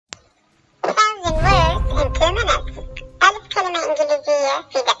مثل مناسك 1000 كلمة إنجليزية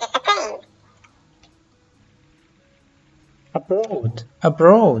في دقيقتين. abroad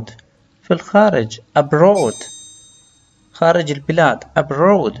abroad في الخارج abroad خارج البلاد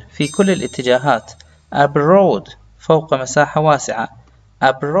abroad في كل الاتجاهات abroad فوق مساحة واسعة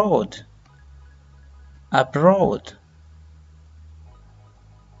abroad abroad.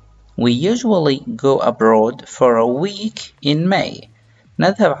 We usually go abroad for a week in May.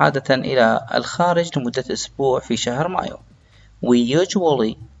 نذهب عادة إلى الخارج لمدة أسبوع في شهر مايو. We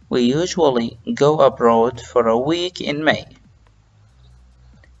usually go abroad for a week in May.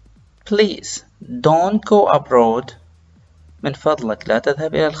 Please don't go abroad. من فضلك لا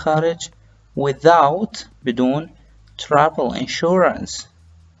تذهب إلى الخارج without بدون travel insurance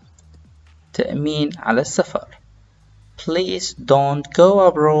تأمين على السفر. Please don't go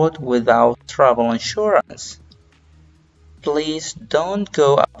abroad without travel insurance. Please don't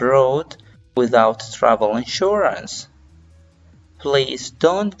go abroad without travel insurance. Please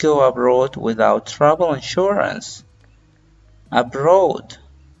don't go abroad without travel insurance. Abroad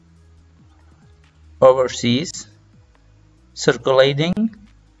overseas, circulating,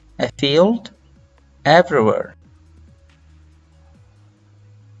 afield, everywhere.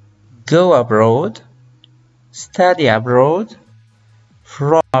 Go abroad, study abroad,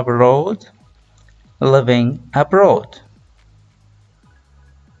 from abroad, living abroad.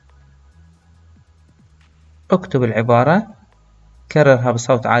 اكتب العبارة، كررها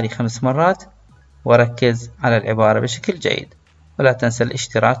بصوت عالي 5 مرات، وركز على العبارة بشكل جيد، ولا تنسى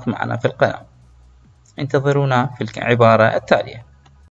الاشتراك معنا في القناة. انتظرونا في العبارة التالية.